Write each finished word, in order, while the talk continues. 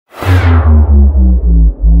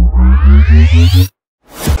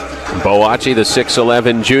Boachi, the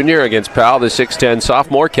 6'11 junior, against Powell, the 6'10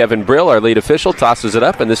 sophomore. Kevin Brill, our lead official, tosses it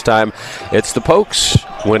up, and this time it's the Pokes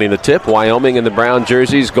winning the tip. Wyoming in the brown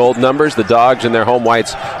jerseys, gold numbers. The Dogs in their home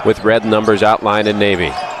whites with red numbers outlined in navy.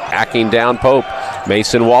 Hacking down Pope.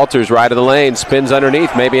 Mason Walters, right of the lane, spins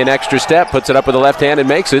underneath, maybe an extra step, puts it up with the left hand and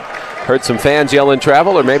makes it. Heard some fans yelling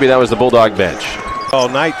travel, or maybe that was the Bulldog bench. All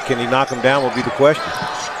night, can he knock him down will be the question.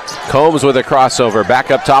 Combs with a crossover,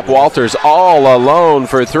 back up top, Walters all alone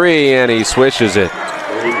for three, and he swishes it.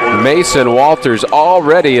 Mason Walters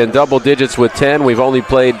already in double digits with 10. We've only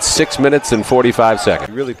played 6 minutes and 45 seconds.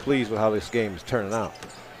 Really pleased with how this game is turning out.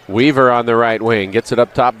 Weaver on the right wing, gets it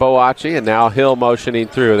up top, Boachi, and now Hill motioning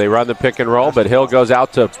through. They run the pick and roll, but Hill goes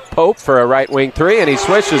out to Pope for a right wing three, and he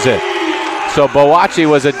swishes it. So Boachi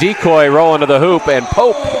was a decoy rolling to the hoop, and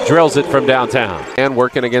Pope drills it from downtown. And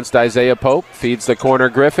working against Isaiah Pope, feeds the corner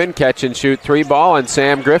Griffin, catch and shoot three ball, and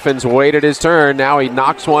Sam Griffin's waited his turn. Now he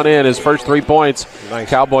knocks one in, his first 3 points. Nice.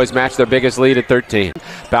 Cowboys match their biggest lead at 13.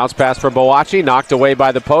 Bounce pass for Boachi, knocked away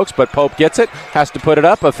by the Pokes, but Pope gets it, has to put it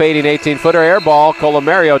up, a fading 18-footer air ball.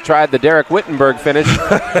 Colomario tried the Derek Wittenberg finish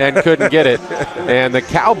and couldn't get it. And the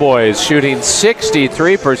Cowboys shooting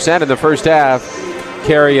 63% in the first half,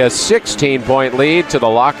 carry a 16-point lead to the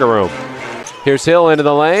locker room. Here's Hill into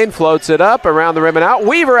the lane, floats it up, around the rim and out.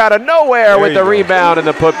 Weaver out of nowhere with the rebound and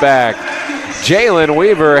the putback. Jalen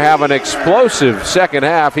Weaver have an explosive second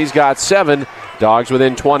half. He's got 7, Dogs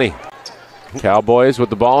within 20. Cowboys with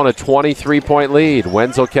the ball in a 23-point lead.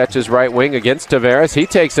 Wenzel catches right wing against Tavares. He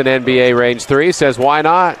takes an NBA range three, says why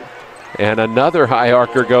not? And another high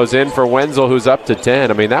arcer goes in for Wenzel, who's up to 10.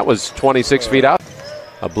 I mean, that was 26 feet out.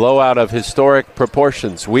 A blowout of historic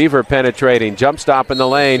proportions. Weaver penetrating, jump stop in the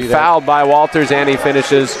lane, fouled by Walters, and he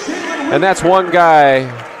finishes. And that's one guy,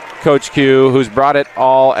 Coach Q, who's brought it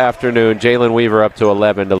all afternoon. Jalen Weaver up to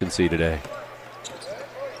 11 to concede today.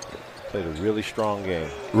 Played a really strong game.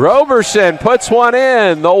 Roberson puts one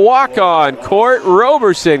in. The walk-on Court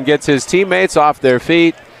Roberson gets his teammates off their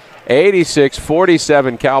feet.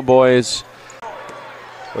 86-47 Cowboys.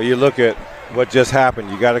 Well, you look at what just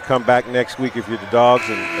happened. You got to come back next week if you're the Dogs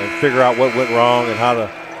and figure out what went wrong and how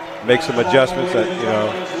to make some adjustments. And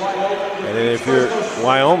then if you're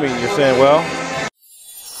Wyoming, you're saying, well,